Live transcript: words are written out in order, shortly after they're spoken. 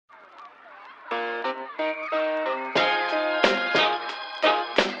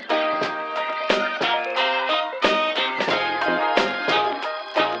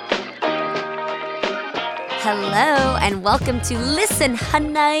and welcome to Listen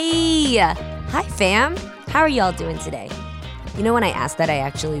Honey. Hi, fam. How are y'all doing today? You know, when I ask that, I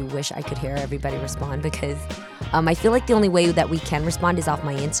actually wish I could hear everybody respond because I feel like the only way that we can respond is off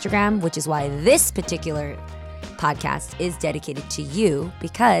my Instagram, which is why this particular podcast is dedicated to you,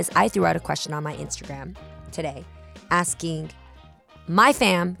 because I threw out a question on my Instagram today asking my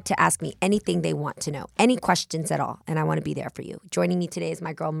fam to ask me anything they want to know, any questions at all, and I want to be there for you. Joining me today is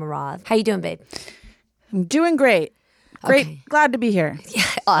my girl, Marav. How you doing, babe? I'm doing great. Great. Okay. Glad to be here. Yeah,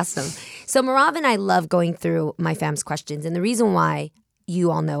 awesome. So Marav and I love going through my fam's questions, and the reason why you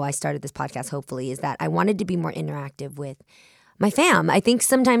all know I started this podcast, hopefully, is that I wanted to be more interactive with my fam. I think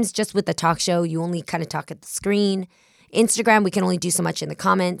sometimes just with the talk show, you only kind of talk at the screen. Instagram, we can only do so much in the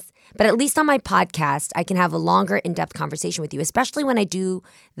comments. But at least on my podcast, I can have a longer, in-depth conversation with you, especially when I do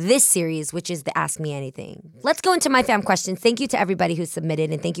this series, which is the Ask Me Anything. Let's go into my fam questions. Thank you to everybody who submitted,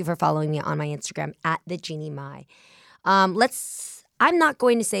 and thank you for following me on my Instagram, @TheGenieMai. I'm not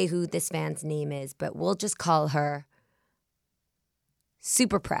going to say who this fan's name is, but we'll just call her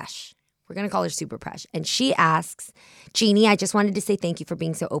Super Presh. We're going to call her Super Presh. And she asks, Jeannie, I just wanted to say thank you for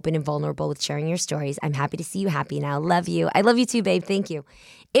being so open and vulnerable with sharing your stories. I'm happy to see you happy now. Love you. I love you too, babe. Thank you.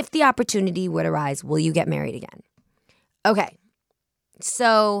 If the opportunity would arise, will you get married again? Okay.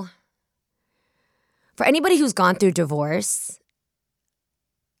 So for anybody who's gone through divorce,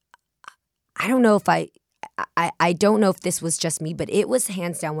 I don't know if I don't know if this was just me, but it was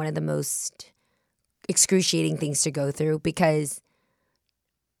hands down one of the most excruciating things to go through, because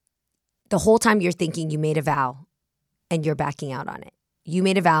the whole time you're thinking you made a vow and you're backing out on it. You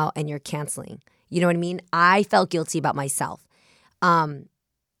made a vow and you're canceling. You know what I mean? I felt guilty about myself. And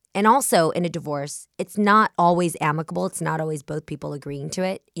also in a divorce, it's not always amicable. It's not always both people agreeing to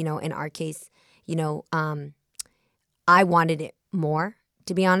it. You know, in our case, I wanted it more,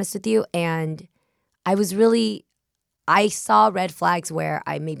 to be honest with you. And I saw red flags where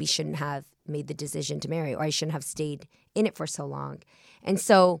I maybe shouldn't have made the decision to marry, or I shouldn't have stayed in it for so long. And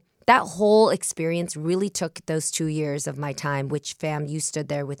so that whole experience really took those 2 years of my time, which, fam, you stood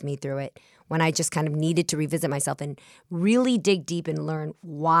there with me through it, when I just kind of needed to revisit myself and really dig deep and learn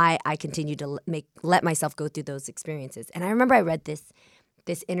why I continued to let myself go through those experiences. And I remember I read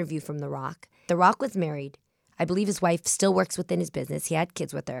this interview from The Rock. The Rock was married. I believe his wife still works within his business. He had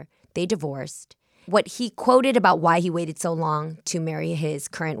kids with her. They divorced. What he quoted about why he waited so long to marry his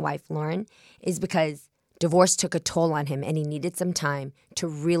current wife, Lauren, is because divorce took a toll on him and he needed some time to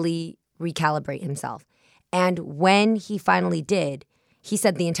really recalibrate himself. And when he finally did, he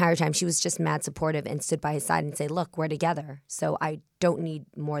said the entire time she was just mad supportive and stood by his side and said, look, we're together, so I don't need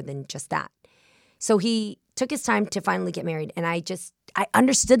more than just that. So he took his time to finally get married, and I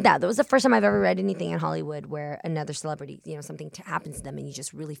understood that. That was the first time I've ever read anything in Hollywood where another celebrity, something happens to them and you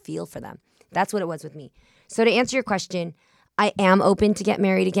just really feel for them. That's what it was with me. So to answer your question, I am open to get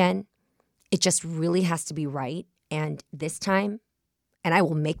married again. It just really has to be right. And this time, and I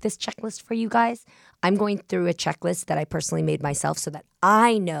will make this checklist for you guys, I'm going through a checklist that I personally made myself so that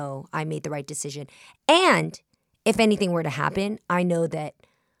I know I made the right decision. And if anything were to happen, I know that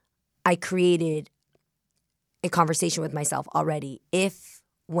I created a conversation with myself already.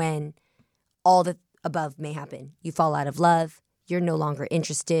 When all the above may happen, you fall out of love, you're no longer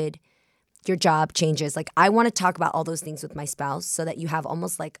interested, your job changes. Like, I want to talk about all those things with my spouse so that you have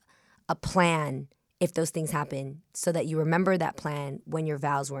almost like a plan if those things happen, so that you remember that plan when your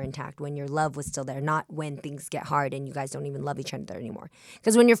vows were intact, when your love was still there, not when things get hard and you guys don't even love each other anymore.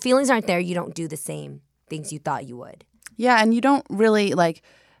 Because when your feelings aren't there, you don't do the same things you thought you would. Yeah, and you don't really,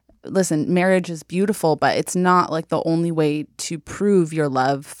 listen, marriage is beautiful, but it's not like the only way to prove your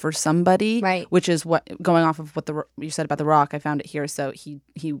love for somebody, right? Which is what, going off of what you said about The Rock, I found it here. So he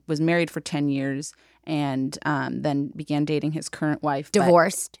was married for 10 years and then began dating his current wife.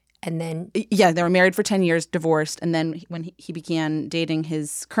 Divorced. And then... Yeah, they were married for 10 years, divorced. And then when he began dating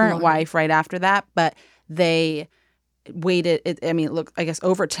his current wife right after that, but they waited, I guess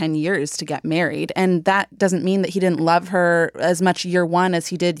over 10 years to get married. And that doesn't mean that he didn't love her as much year one as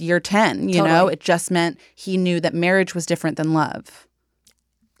he did year 10, you know? It just meant he knew that marriage was different than love.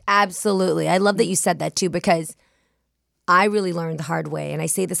 Absolutely. I love that you said that too, because I really learned the hard way, and I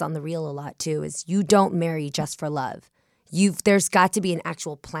say this on The Real a lot too, is you don't marry just for love. There's got to be an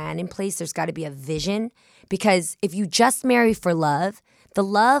actual plan in place. There's got to be a vision, because if you just marry for love, the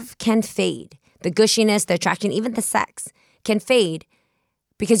love can fade. The gushiness, the attraction, even the sex can fade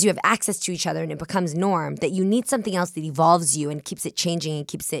because you have access to each other and it becomes norm, that you need something else that evolves you and keeps it changing and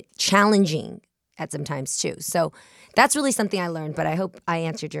keeps it challenging at some times too. So that's really something I learned, but I hope I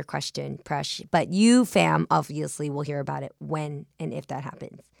answered your question, Presh. But you, fam, obviously will hear about it when and if that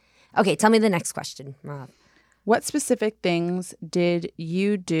happens. Okay, tell me the next question, Rob. What specific things did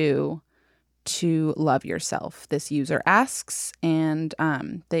you do to love yourself? This user asks, and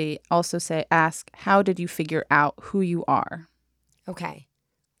they also ask, how did you figure out who you are? Okay,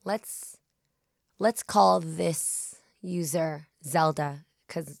 let's call this user Zelda,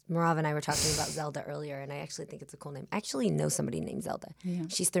 because Marav and I were talking about Zelda earlier, and I actually think it's a cool name. I actually know somebody named Zelda. Yeah.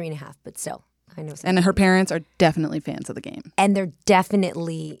 She's 3.5, but still, I know somebody. And her parents are definitely fans of the game. And they're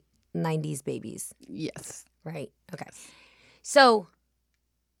definitely 90s babies. Yes. Right? Okay. So,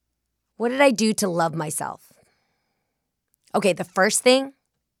 what did I do to love myself? Okay, the first thing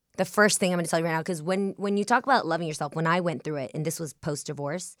I'm going to tell you right now, because when you talk about loving yourself, when I went through it, and this was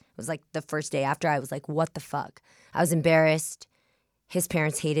post-divorce, it was like the first day after, I was like, what the fuck? I was embarrassed. His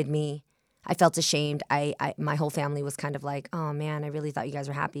parents hated me. I felt ashamed. My whole family was kind of like, oh man, I really thought you guys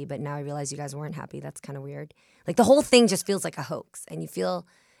were happy, but now I realize you guys weren't happy. That's kind of weird. Like the whole thing just feels like a hoax, and you feel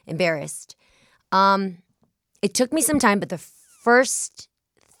embarrassed. It took me some time, but the first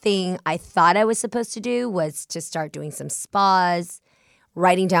thing I thought I was supposed to do was to start doing some spas,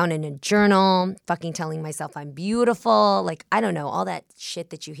 writing down in a journal, fucking telling myself I'm beautiful. Like, I don't know, all that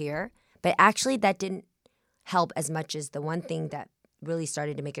shit that you hear. But actually that didn't help as much as the one thing that really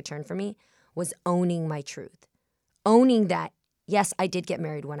started to make a turn for me was owning my truth. Owning that, yes, I did get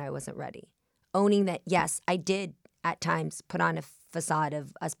married when I wasn't ready. Owning that, yes, I did at times put on a facade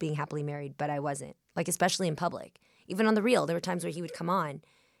of us being happily married, but I wasn't. Like, especially in public. Even on The Real, there were times where he would come on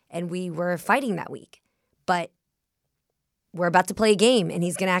and we were fighting that week. But we're about to play a game and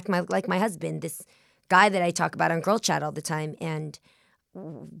he's going to act like my husband, this guy that I talk about on Girl Chat all the time, and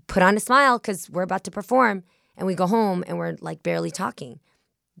put on a smile because we're about to perform, and we go home and we're like barely talking.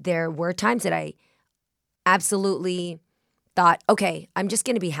 There were times that I absolutely thought, okay, I'm just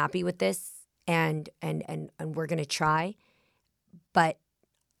going to be happy with this and we're going to try. But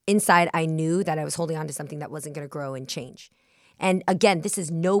inside, I knew that I was holding on to something that wasn't going to grow and change. And again, this is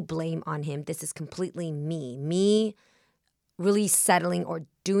no blame on him. This is completely me really settling or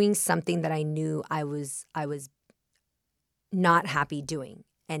doing something that I knew I was not happy doing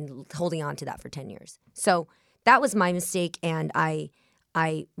and holding on to that for 10 years. So that was my mistake, and I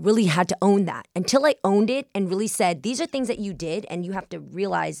really had to own that. Until I owned it and really said, these are things that you did, and you have to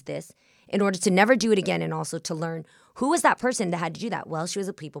realize this in order to never do it again, and also to learn who was that person that had to do that. Well, she was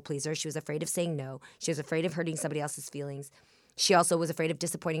a people pleaser. She was afraid of saying no. She was afraid of hurting somebody else's feelings. She also was afraid of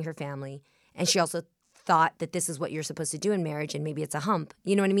disappointing her family. And she also thought that this is what you're supposed to do in marriage, and maybe it's a hump.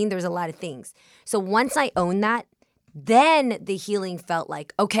 You know what I mean? There was a lot of things. So once I owned that, then the healing felt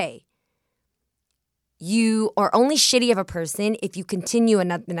like, okay, you are only shitty of a person if you continue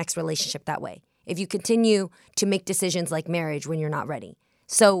the next relationship that way. If you continue to make decisions like marriage when you're not ready.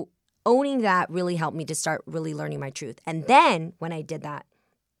 So owning that really helped me to start really learning my truth. And then when I did that,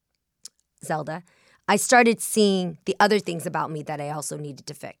 Zelda, I started seeing the other things about me that I also needed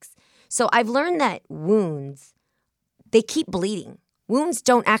to fix. So I've learned that wounds, they keep bleeding. Wounds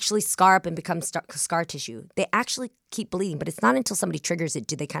don't actually scar up and become scar tissue. They actually keep bleeding, but it's not until somebody triggers it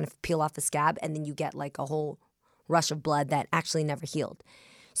do they kind of peel off the scab, and then you get like a whole rush of blood that actually never healed.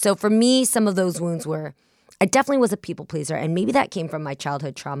 So for me, some of those wounds were, I definitely was a people pleaser, and maybe that came from my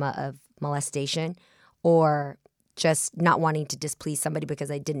childhood trauma of molestation or just not wanting to displease somebody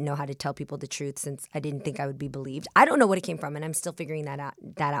because I didn't know how to tell people the truth since I didn't think I would be believed. I don't know what it came from, and I'm still figuring that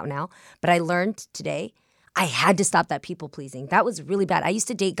out now. But I learned today I had to stop that people pleasing. That was really bad. I used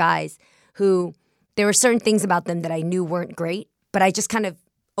to date guys who there were certain things about them that I knew weren't great, but I just kind of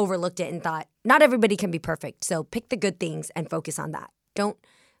overlooked it and thought, not everybody can be perfect. So pick the good things and focus on that. Don't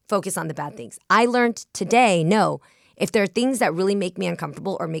focus on the bad things. I learned today, no, if there are things that really make me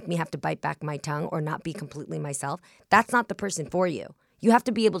uncomfortable or make me have to bite back my tongue or not be completely myself, that's not the person for you. You have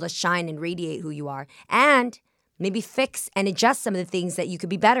to be able to shine and radiate who you are and maybe fix and adjust some of the things that you could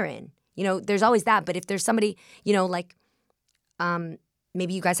be better in. You know, there's always that. But if there's somebody, you know, like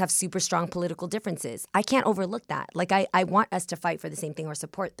maybe you guys have super strong political differences, I can't overlook that. Like I want us to fight for the same thing or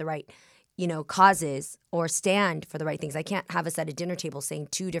support the right, you know, causes or stand for the right things. I can't have us at a dinner table saying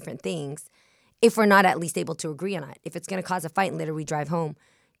two different things if we're not at least able to agree on it. If it's going to cause a fight and later we drive home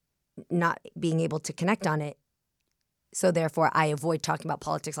not being able to connect on it, so therefore I avoid talking about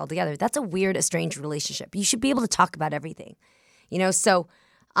politics altogether. That's a weird, estranged relationship. You should be able to talk about everything, you know? So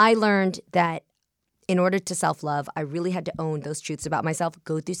I learned that in order to self-love, I really had to own those truths about myself,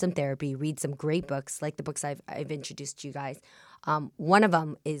 go through some therapy, read some great books, like the books I've introduced to you guys. One of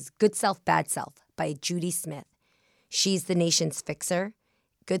them is Good Self, Bad Self by Judy Smith. She's the nation's fixer.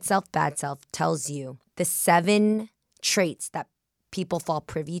 Good Self, Bad Self tells you the 7 traits that people fall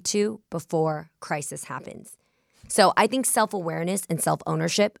privy to before crisis happens. So I think self-awareness and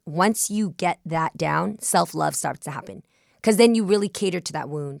self-ownership, once you get that down, self-love starts to happen. Because then you really cater to that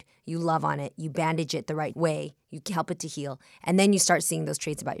wound. You love on it. You bandage it the right way. You help it to heal. And then you start seeing those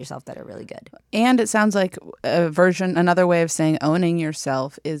traits about yourself that are really good. And it sounds like another way of saying owning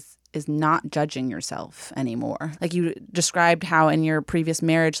yourself is not judging yourself anymore. Like you described how in your previous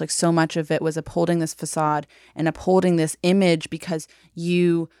marriage, like so much of it was upholding this facade and upholding this image because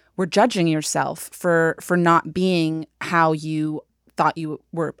you were judging yourself for not being how you thought you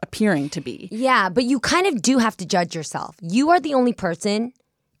were appearing to be. Yeah, but you kind of do have to judge yourself. You are the only person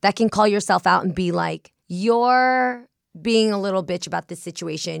that can call yourself out and be like, you're being a little bitch about this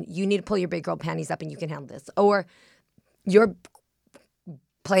situation. You need to pull your big girl panties up and you can handle this. Or you're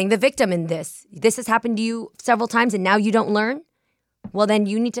playing the victim in this. This has happened to you several times and now you don't learn. Well, then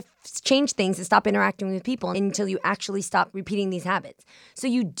you need to change things and stop interacting with people until you actually stop repeating these habits. So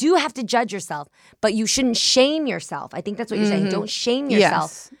you do have to judge yourself, but you shouldn't shame yourself. I think that's what you're saying. Don't shame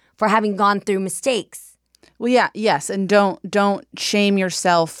yourself for having gone through mistakes. Well, yeah, yes. And don't shame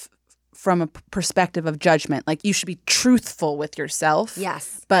yourself from a perspective of judgment. Like you should be truthful with yourself.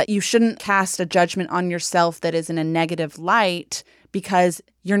 Yes. But you shouldn't cast a judgment on yourself that is in a negative light because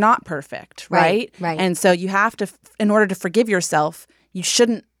you're not perfect, right? Right. And so you have to, in order to forgive yourself, you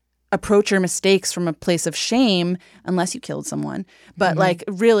shouldn't approach your mistakes from a place of shame unless you killed someone. But like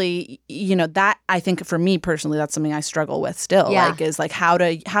really, that I think for me personally, that's something I struggle with still. Yeah. Like is like how do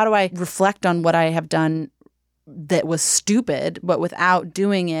I reflect on what I have done that was stupid, but without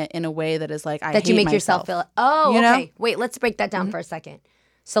doing it in a way that is like I that hate you make myself. yourself feel. Oh, You know? okay. Wait, let's break that down for a second.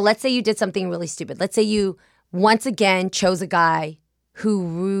 So let's say you did something really stupid. Let's say you once again chose a guy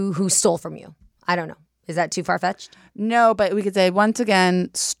who stole from you. I don't know. Is that too far-fetched? No, but we could say once again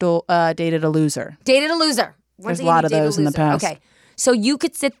dated a loser. Dated a loser. There's a lot of those in the past. Okay. So you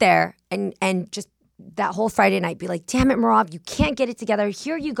could sit there and just that whole Friday night be like, damn it, Merav, you can't get it together.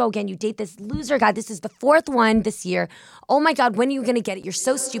 Here you go again. You date this loser guy. This is the fourth one this year. Oh my God, when are you going to get it? You're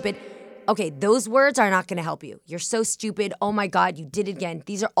so stupid. Okay, those words are not going to help you. You're so stupid. Oh my God, you did it again.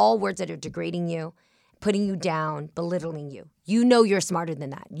 These are all words that are degrading you, putting you down, belittling you. You know you're smarter than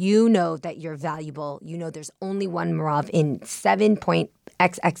that. You know that you're valuable. You know there's only one Merav in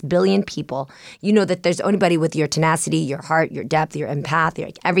 7.xx billion people. You know that there's anybody with your tenacity, your heart, your depth, your empath, your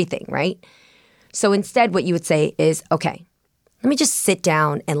everything, right? So instead, what you would say is, okay, let me just sit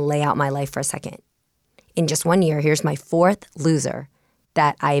down and lay out my life for a second. In just 1 year, here's my fourth loser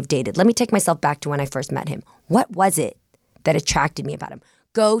that I have dated. Let me take myself back to when I first met him. What was it that attracted me about him?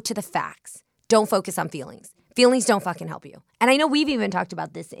 Go to the facts. Don't focus on feelings. Feelings don't fucking help you. And I know we've even talked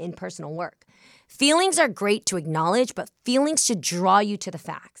about this in personal work. Feelings are great to acknowledge, but feelings should draw you to the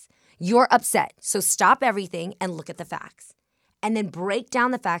facts. You're upset, so stop everything and look at the facts. And then break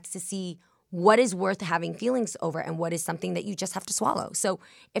down the facts to see what is worth having feelings over and what is something that you just have to swallow. So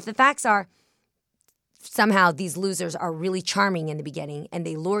if the facts are somehow these losers are really charming in the beginning and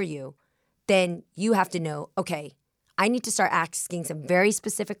they lure you, then you have to know, okay, I need to start asking some very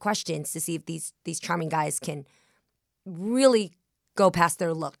specific questions to see if these charming guys can really go past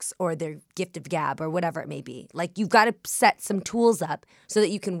their looks or their gift of gab or whatever it may be. Like you've got to set some tools up so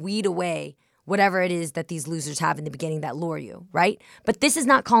that you can weed away whatever it is that these losers have in the beginning that lure you, right? But this is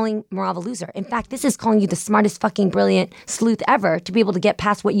not calling Merav a loser. In fact, this is calling you the smartest fucking brilliant sleuth ever to be able to get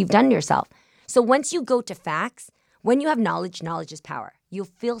past what you've done to yourself. So once you go to facts, when you have knowledge, knowledge is power. You'll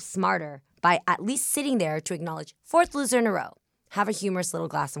feel smarter by at least sitting there to acknowledge fourth loser in a row. Have a humorous little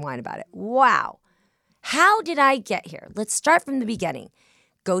glass of wine about it. Wow. How did I get here? Let's start from the beginning.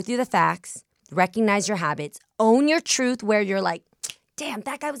 Go through the facts, recognize your habits, own your truth where you're like, damn,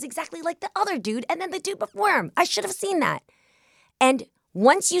 that guy was exactly like the other dude and then the dude before him. I should have seen that. And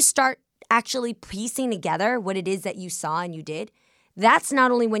once you start actually piecing together what it is that you saw and you did, that's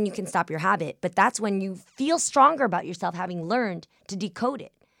not only when you can stop your habit, but that's when you feel stronger about yourself having learned to decode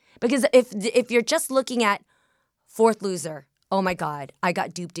it. Because if you're just looking at fourth loser, oh my God, I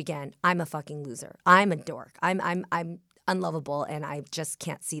got duped again. I'm a fucking loser. I'm a dork. I'm unlovable and I just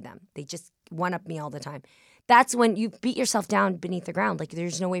can't see them. They just one-up me all the time. That's when you beat yourself down beneath the ground. Like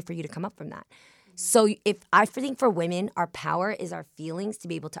there's no way for you to come up from that. So I think for women, our power is our feelings to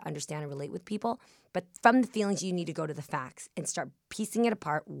be able to understand and relate with people. But from the feelings, you need to go to the facts and start piecing it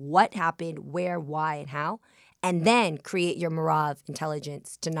apart. What happened, where, why, and how. And then create your Merav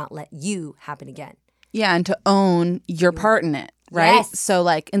intelligence to not let you happen again. Yeah, and to own your part in it, right? Yes. So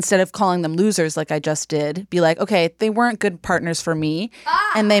like instead of calling them losers like I just did, be like, okay, they weren't good partners for me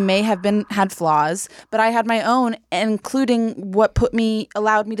and they may have had flaws, but I had my own, including what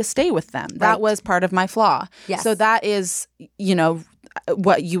allowed me to stay with them. That was part of my flaw. Yes. So that is,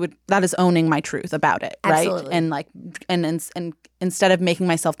 that is owning my truth about it, right? Absolutely. And like, and instead of making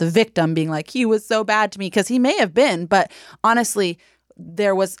myself the victim, being like, he was so bad to me, because he may have been, but honestly,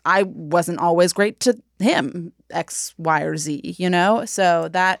 I wasn't always great to him, X, Y, or Z, So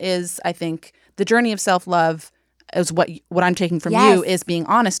that is, I think, the journey of self-love is what I'm taking from you, is being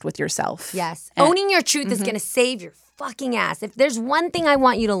honest with yourself. Yes. Owning your truth is going to save your fucking ass. If there's one thing I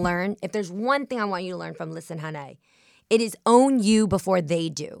want you to learn, from Listen Honey, it is own you before they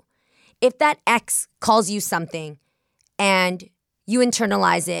do. If that ex calls you something and you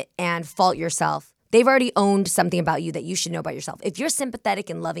internalize it and fault yourself, they've already owned something about you that you should know about yourself. If you're sympathetic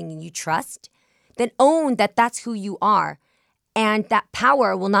and loving and you trust, then own that that's who you are. And that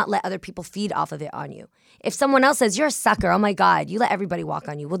power will not let other people feed off of it on you. If someone else says, you're a sucker, oh my God, you let everybody walk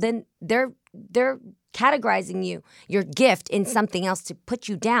on you. Well, then they're categorizing you, your gift, in something else to put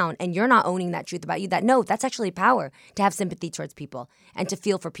you down. And you're not owning that truth about you. That's actually power, to have sympathy towards people and to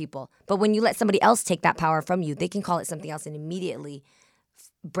feel for people. But when you let somebody else take that power from you, they can call it something else and immediately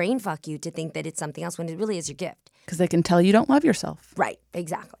brain fuck you to think that it's something else when it really is your gift. Because they can tell you don't love yourself. Right,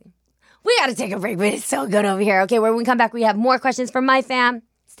 exactly. We got to take a break, but it's so good over here. Okay, when we come back, we have more questions from my fam.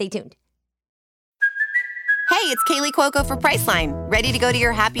 Stay tuned. Hey, it's Kaylee Cuoco for Priceline. Ready to go to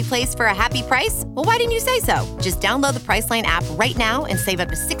your happy place for a happy price? Well, why didn't you say so? Just download the Priceline app right now and save up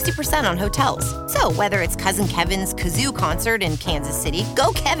to 60% on hotels. So whether it's Cousin Kevin's Kazoo Concert in Kansas City,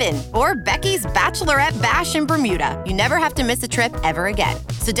 go Kevin, or Becky's Bachelorette Bash in Bermuda, you never have to miss a trip ever again.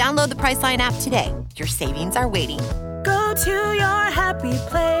 So download the Priceline app today. Your savings are waiting. Go to your happy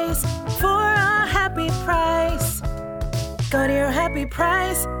place for a happy price. Go to your happy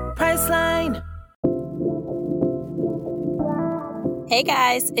price, Priceline. Hey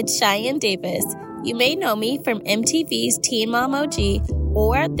guys, it's Cheyenne Davis. You may know me from MTV's Teen Mom OG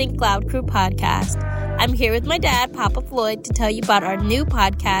or Think Loud Crew podcast. I'm here with my dad, Papa Floyd, to tell you about our new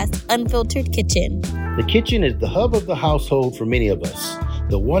podcast, Unfiltered Kitchen. The kitchen is the hub of the household for many of us.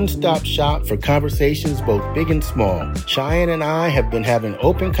 The one-stop shop for conversations both big and small. Cheyenne and I have been having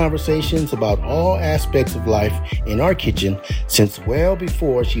open conversations about all aspects of life in our kitchen since well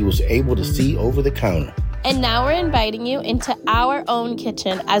before she was able to see over the counter. And now we're inviting you into our own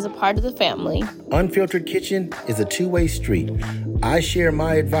kitchen as a part of the family. Unfiltered Kitchen is a two-way street. I share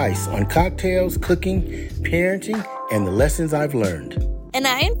my advice on cocktails, cooking, parenting, and the lessons I've learned. And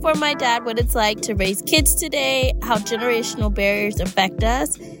I inform my dad what it's like to raise kids today, how generational barriers affect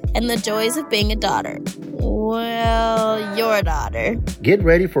us, and the joys of being a daughter. Well, your daughter. Get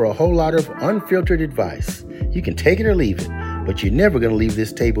ready for a whole lot of unfiltered advice. You can take it or leave it, but you're never going to leave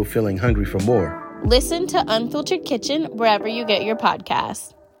this table feeling hungry for more. Listen to Unfiltered Kitchen wherever you get your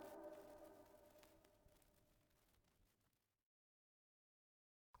podcasts.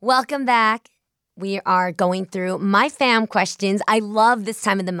 Welcome back. We are going through my fam questions. I love this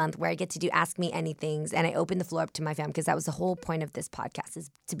time of the month where I get to do Ask Me Anythings, and I open the floor up to my fam because that was the whole point of this podcast,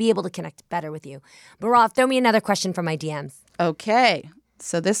 is to be able to connect better with you. But Roth, throw me another question from my DMs. Okay.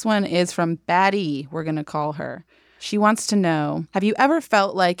 So this one is from Batty, we're going to call her. She wants to know, have you ever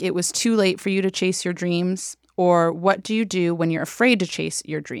felt like it was too late for you to chase your dreams? Or what do you do when you're afraid to chase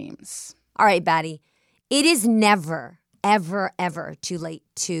your dreams? All right, Batty. It is never, ever, ever too late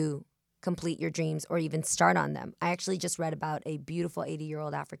to complete your dreams or even start on them. I actually just read about a beautiful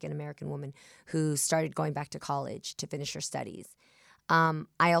 80-year-old African-American woman who started going back to college to finish her studies.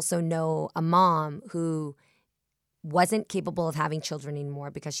 I also know a mom who wasn't capable of having children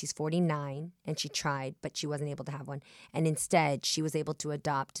anymore because she's 49 and she tried, but she wasn't able to have one. And instead, she was able to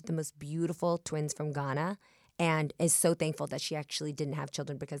adopt the most beautiful twins from Ghana and is so thankful that she actually didn't have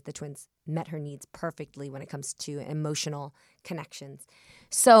children because the twins met her needs perfectly when it comes to emotional connections.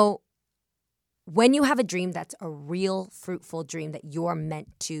 So when you have a dream that's a real fruitful dream that you're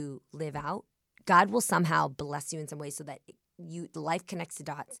meant to live out, God will somehow bless you in some way so that life connects the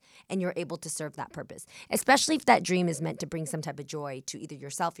dots and you're able to serve that purpose, especially if that dream is meant to bring some type of joy to either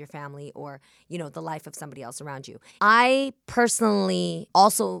yourself, your family, or, the life of somebody else around you. I personally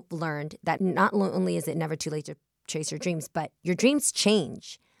also learned that not only is it never too late to chase your dreams, but your dreams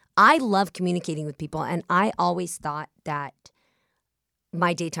change. I love communicating with people, and I always thought that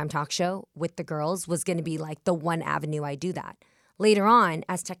my daytime talk show with the girls was going to be like the one avenue I do that. Later on,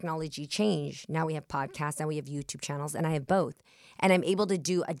 as technology changed, now we have podcasts, now we have YouTube channels, and I have both. And I'm able to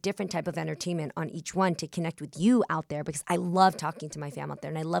do a different type of entertainment on each one to connect with you out there because I love talking to my fam out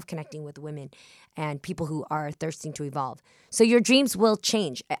there and I love connecting with women and people who are thirsting to evolve. So your dreams will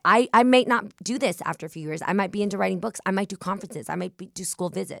change. I might not do this after a few years. I might be into writing books. I might do conferences. I might do school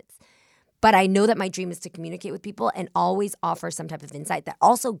visits. But I know that my dream is to communicate with people and always offer some type of insight that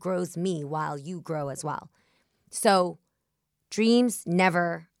also grows me while you grow as well. So dreams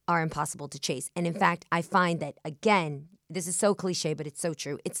never are impossible to chase. And in fact, I find that, again, this is so cliche, but it's so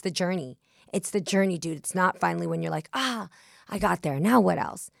true. It's the journey. It's the journey, dude. It's not finally when you're like, I got there. Now what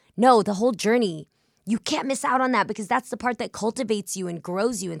else? No, the whole journey. You can't miss out on that because that's the part that cultivates you and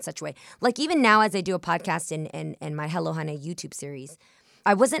grows you in such a way. Like even now as I do a podcast and my Hello Hannah YouTube series,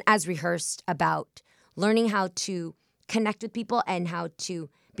 I wasn't as rehearsed about learning how to connect with people and how to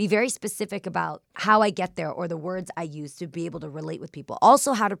be very specific about how I get there or the words I use to be able to relate with people.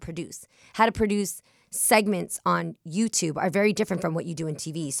 Also how to produce. How to produce segments on YouTube are very different from what you do in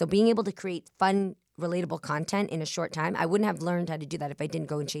TV. So being able to create fun, relatable content in a short time, I wouldn't have learned how to do that if I didn't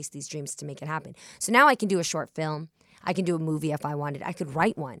go and chase these dreams to make it happen. So now I can do a short film. I can do a movie if I wanted. I could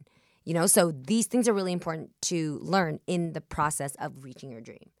write one. So these things are really important to learn in the process of reaching your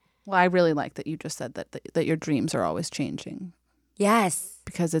dream. Well, I really like that you just said that your dreams are always changing. Yes.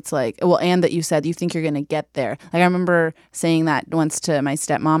 Because it's like, and that you said you think you're going to get there. Like I remember saying that once to my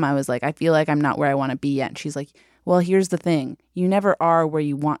stepmom. I was like, I feel like I'm not where I want to be yet. And she's like, well, here's the thing. You never are where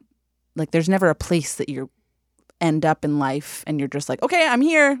you want. Like there's never a place that you end up in life and you're just like, okay, I'm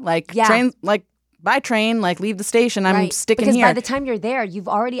here. Like train, like by train, like leave the station. I'm sticking because here. By the time you're there, you've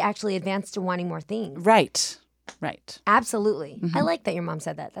already actually advanced to wanting more things. Right. Absolutely. Mm-hmm. I like that your mom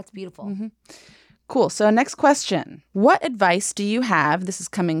said that. That's beautiful. Mm-hmm. Cool. So next question. What advice do you have? This is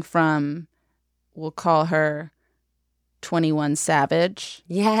coming from, we'll call her 21 Savage.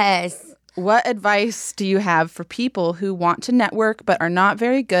 Yes. What advice do you have for people who want to network but are not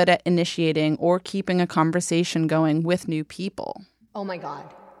very good at initiating or keeping a conversation going with new people? Oh my God.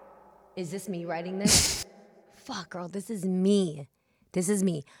 Is this me writing this? Fuck, girl, this is me.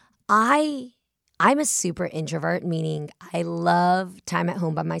 I'm a super introvert, meaning I love time at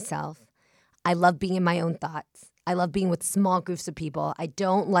home by myself. I love being in my own thoughts. I love being with small groups of people. I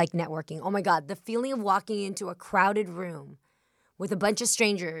don't like networking. Oh my God, the feeling of walking into a crowded room with a bunch of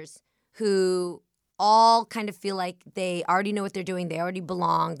strangers who all kind of feel like they already know what they're doing. They already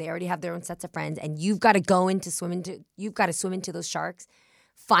belong. They already have their own sets of friends. And you've got to swim into those sharks,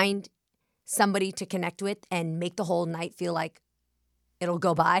 find somebody to connect with and make the whole night feel like it'll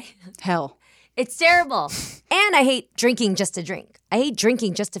go by. Hell. It's terrible. And I hate drinking just to drink. I hate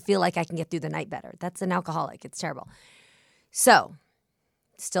drinking just to feel like I can get through the night better. That's an alcoholic. It's terrible. So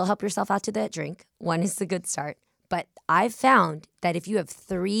still help yourself out to that drink. One is the good start. But I've found that if you have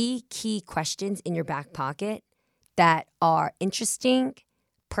 3 key questions in your back pocket that are interesting,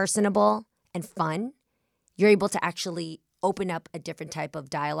 personable, and fun, you're able to actually open up a different type of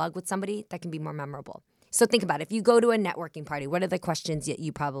dialogue with somebody that can be more memorable. So think about it. If you go to a networking party, what are the questions that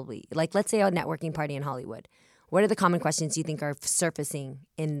you probably, like let's say a networking party in Hollywood, what are the common questions you think are surfacing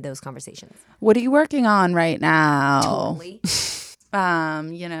in those conversations? What are you working on right now? Totally. Tell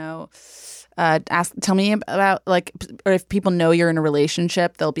me about or if people know you're in a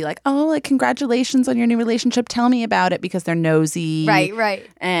relationship, they'll be like, oh, like congratulations on your new relationship. Tell me about it because they're nosy. Right.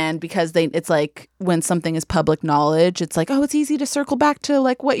 And because it's like when something is public knowledge, it's like, oh, it's easy to circle back to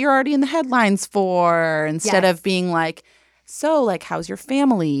like what you're already in the headlines for instead of being like, so like, how's your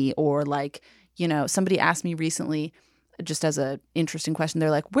family? Or like, somebody asked me recently, just as a interesting question,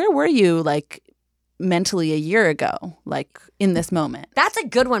 they're like, where were you like mentally a year ago, like in this moment? That's a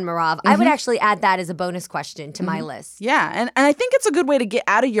good one, Marav. I would actually add that as a bonus question to my list. Yeah. And I think it's a good way to get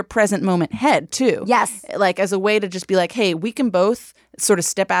out of your present moment head too. Yes. Like as a way to just be like, hey, we can both sort of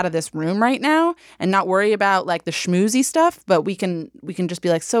step out of this room right now and not worry about like the schmoozy stuff, but we can just be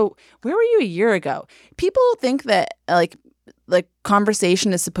like, so where were you a year ago? People think that like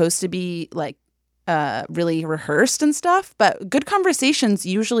conversation is supposed to be like really rehearsed and stuff, but good conversations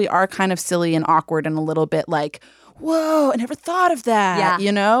usually are kind of silly and awkward and a little bit like, whoa, I never thought of that,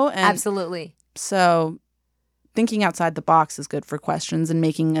 And absolutely. So thinking outside the box is good for questions and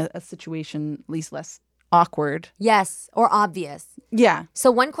making a situation at least less awkward. Yes, or obvious. Yeah.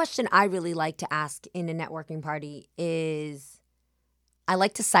 So one question I really like to ask in a networking party is, I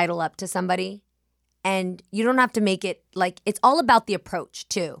like to sidle up to somebody, and you don't have to make it like, it's all about the approach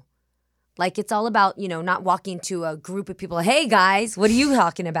too. Like, it's all about, not walking to a group of people, hey, guys, what are you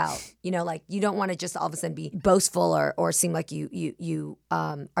talking about? Like, you don't want to just all of a sudden be boastful or seem like you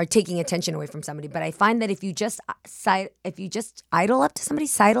are taking attention away from somebody. But I find that if you just sidle up to somebody,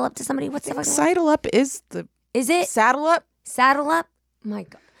 what's the fuck? Sidle up is it? Saddle up? Saddle up? Oh my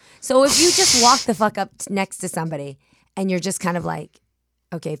God. So if you just walk the fuck up next to somebody and you're just kind of like,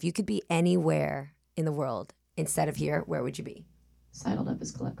 okay, if you could be anywhere in the world instead of here, where would you be? Sidled up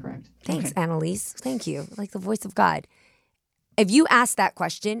is correct. Thanks, okay. Annalise. Thank you. Like the voice of God. If you ask that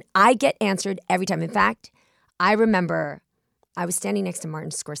question, I get answered every time. In fact, I remember I was standing next to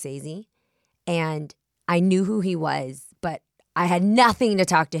Martin Scorsese, and I knew who he was, but I had nothing to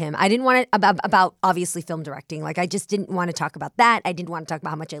talk to him. I didn't want to about obviously film directing. Like I just didn't want to talk about that. I didn't want to talk about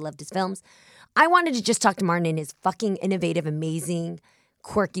how much I loved his films. I wanted to just talk to Martin and his fucking innovative, amazing,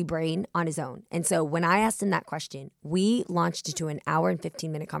 quirky brain on his own. And so when I asked him that question, we launched into an hour and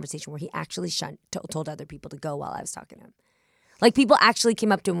 15-minute conversation where he actually told other people to go while I was talking to him. Like people actually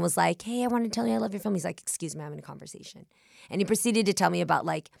came up to him and was like, hey, I want to tell you I love your film. He's like, excuse me, I'm having a conversation. And he proceeded to tell me about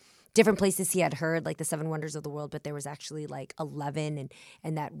like different places he had heard, like the 7 Wonders of the World, but there was actually like 11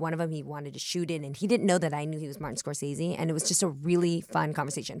 and that one of them he wanted to shoot in. And he didn't know that I knew he was Martin Scorsese. And it was just a really fun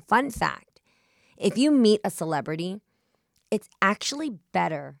conversation. Fun fact, if you meet a celebrity, it's actually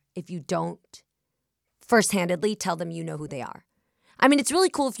better if you don't first-handedly tell them you know who they are. I mean, it's really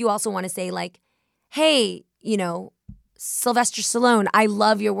cool if you also want to say like, hey, you know, Sylvester Stallone, I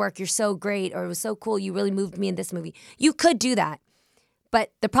love your work. You're so great. Or it was so cool. You really moved me in this movie. You could do that.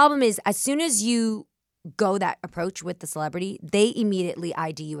 But the problem is, as soon as you go that approach with the celebrity, they immediately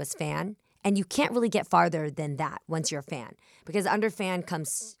ID you as fan. And you can't really get farther than that once you're a fan. Because under fan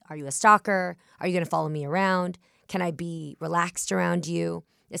comes, are you a stalker? Are you going to follow me around? Can I be relaxed around you?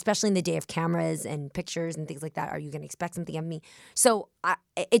 Especially in the day of cameras and pictures and things like that. Are you going to expect something of me? So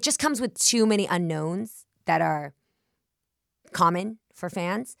it just comes with too many unknowns that are common for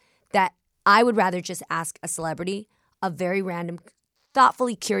fans that I would rather just ask a celebrity a very random,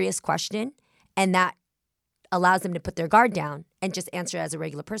 thoughtfully curious question, and that allows them to put their guard down and just answer as a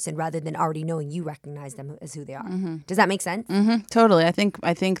regular person rather than already knowing you recognize them as who they are. Mm-hmm. Does that make sense? Mm-hmm. Totally. I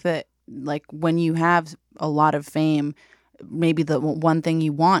think that like when you have a lot of fame, maybe the one thing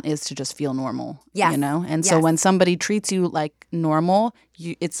you want is to just feel normal, you know? And so when somebody treats you like normal,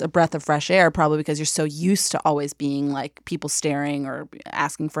 it's a breath of fresh air probably because you're so used to always being like people staring or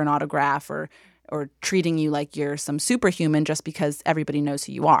asking for an autograph or treating you like you're some superhuman just because everybody knows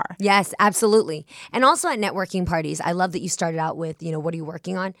who you are. Yes, absolutely. And also at networking parties, I love that you started out with, you know, what are you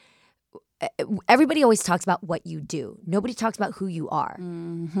working on? Everybody always talks about what you do. Nobody talks about who you are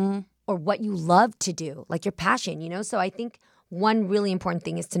or what you love to do, like your passion, you know? So I think one really important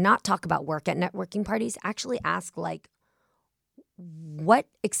thing is to not talk about work at networking parties. Actually ask, like, what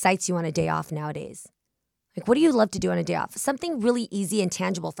excites you on a day off nowadays? Like, what do you love to do on a day off? Something really easy and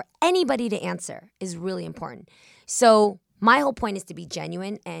tangible for anybody to answer is really important. So my whole point is to be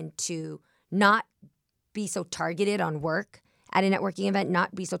genuine and to not be so targeted on work at a networking event,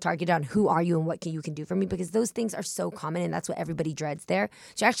 not be so targeted on who are you and what you can do for me, because those things are so common and that's what everybody dreads there.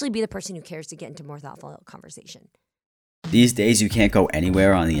 So actually be the person who cares to get into more thoughtful conversation. These days, you can't go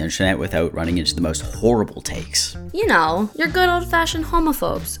anywhere on the internet without running into the most horrible takes. You know, your good old-fashioned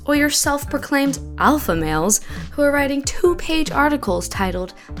homophobes, or your self-proclaimed alpha males who are writing 2-page articles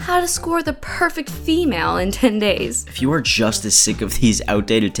titled, How to Score the Perfect Female in 10 Days. If you are just as sick of these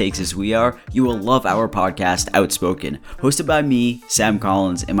outdated takes as we are, you will love our podcast, Outspoken, hosted by me, Sam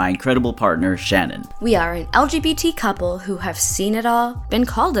Collins, and my incredible partner, Shannon. We are an LGBT couple who have seen it all, been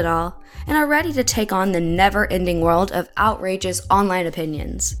called it all, and are ready to take on the never-ending world of outrageous online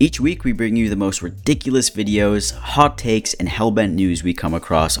opinions. Each week, we bring you the most ridiculous videos, hot takes, and hellbent news we come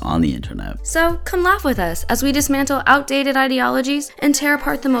across on the internet. So come laugh with us as we dismantle outdated ideologies and tear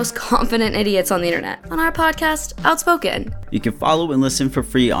apart the most confident idiots on the internet on our podcast, Outspoken. You can follow and listen for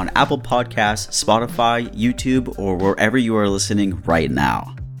free on Apple Podcasts, Spotify, YouTube, or wherever you are listening right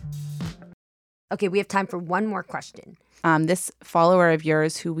now. Okay, we have time for one more question. This follower of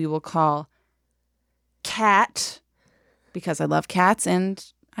yours, who we will call Cat, because I love cats and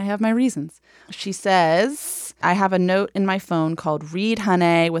I have my reasons. She says, I have a note in my phone called Read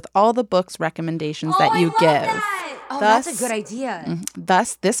Honey with all the books recommendations that you give. That. Oh, that's a good idea.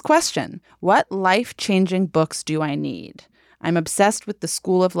 Thus, this question, what life-changing books do I need? I'm obsessed with the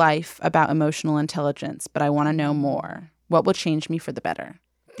School of Life about emotional intelligence, but I want to know more. What will change me for the better?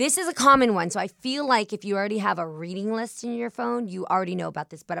 This is a common one, so I feel like if you already have a reading list in your phone, you already know about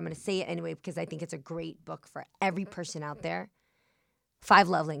this, but I'm going to say it anyway because I think it's a great book for every person out there. 5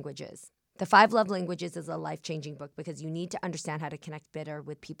 Love Languages. The 5 Love Languages is a life-changing book because you need to understand how to connect better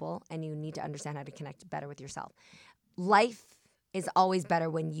with people and you need to understand how to connect better with yourself. Life is always better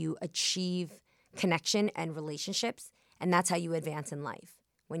when you achieve connection and relationships, and that's how you advance in life.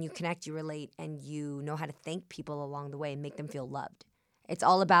 When you connect, you relate, and you know how to thank people along the way and make them feel loved. It's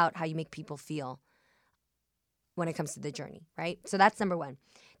all about how you make people feel when it comes to the journey, right? So that's number 1.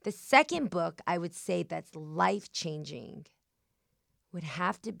 The second book I would say that's life-changing would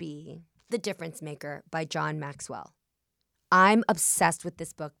have to be The Difference Maker by John Maxwell. I'm obsessed with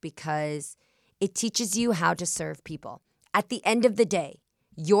this book because it teaches you how to serve people. At the end of the day,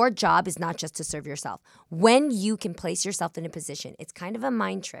 your job is not just to serve yourself. When you can place yourself in a position, it's kind of a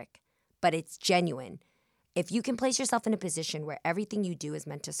mind trick, but it's genuine. if you can place yourself in a position where everything you do is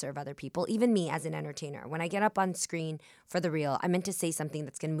meant to serve other people, even me as an entertainer, when I get up on screen for the reel, I'm meant to say something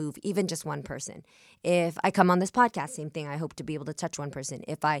that's going to move even just one person. If I come on this podcast, same thing. I hope to be able to touch one person.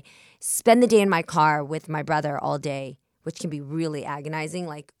 If I spend the day in my car with my brother all day, which can be really agonizing,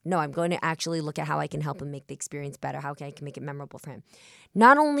 like, no, I'm going to actually look at how I can help him make the experience better, how I can make it memorable for him.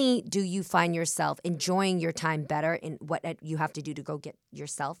 Not only do you find yourself enjoying your time better in what you have to do to go get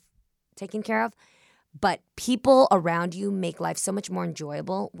yourself taken care of, but people around you make life so much more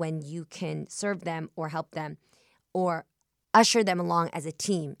enjoyable when you can serve them or help them or usher them along as a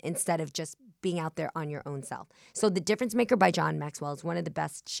team instead of just being out there on your own self. So The Difference Maker by John Maxwell is one of the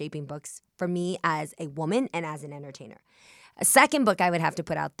best shaping books for me as a woman and as an entertainer. A second book I would have to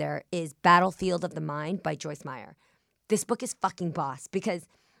put out there is Battlefield of the Mind by Joyce Meyer. This book is fucking boss because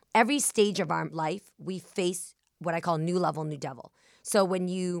every stage of our life, we face what I call new level, new devil. So when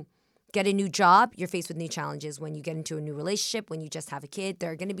you get a new job, you're faced with new challenges. When you get into a new relationship, when you just have a kid, there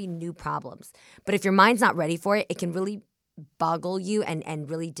are going to be new problems. But if your mind's not ready for it, it can really boggle you and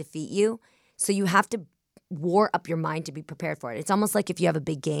really defeat you. So you have to war up your mind to be prepared for it. It's almost like if you have a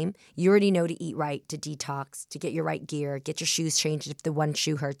big game, you already know to eat right, to detox, to get your right gear, get your shoes changed if the one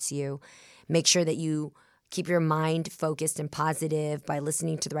shoe hurts you. Make sure that you keep your mind focused and positive by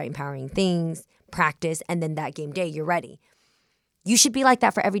listening to the right empowering things, practice, and then that game day, you're ready. You should be like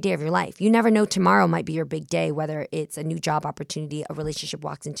that for every day of your life. You never know, tomorrow might be your big day, whether it's a new job opportunity, a relationship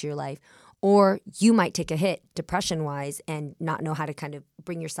walks into your life, or you might take a hit depression-wise and not know how to kind of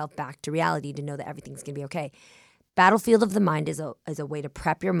bring yourself back to reality to know that everything's going to be okay. Battlefield of the Mind is a way to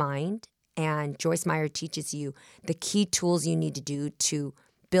prep your mind, and Joyce Meyer teaches you the key tools you need to do to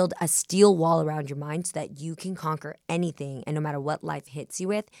build a steel wall around your mind so that you can conquer anything, and no matter what life hits you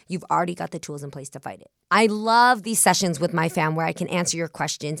with, you've already got the tools in place to fight it. I love these sessions with my fam where I can answer your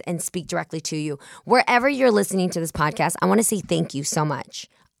questions and speak directly to you. Wherever you're listening to this podcast, I want to say thank you so much.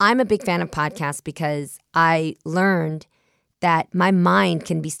 I'm a big fan of podcasts because I learned that my mind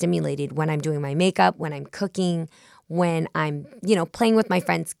can be stimulated when I'm doing my makeup, when I'm cooking, when I'm, playing with my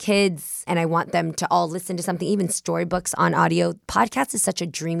friends' kids and I want them to all listen to something, even storybooks on audio. Podcasts is such a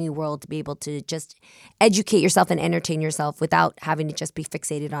dreamy world to be able to just educate yourself and entertain yourself without having to just be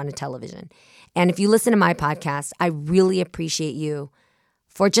fixated on a television. And if you listen to my podcast, I really appreciate you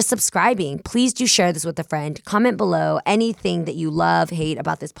for just subscribing. Please do share this with a friend. Comment below anything that you love, hate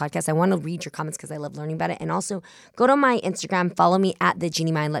about this podcast. I want to read your comments because I love learning about it. And also go to my Instagram, follow me at The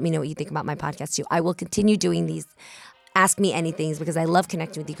Genie Mind. Let me know what you think about my podcast too. I will continue doing these Ask Me Anythings because I love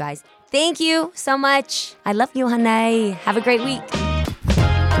connecting with you guys. Thank you so much. I love you, honey. Have a great week.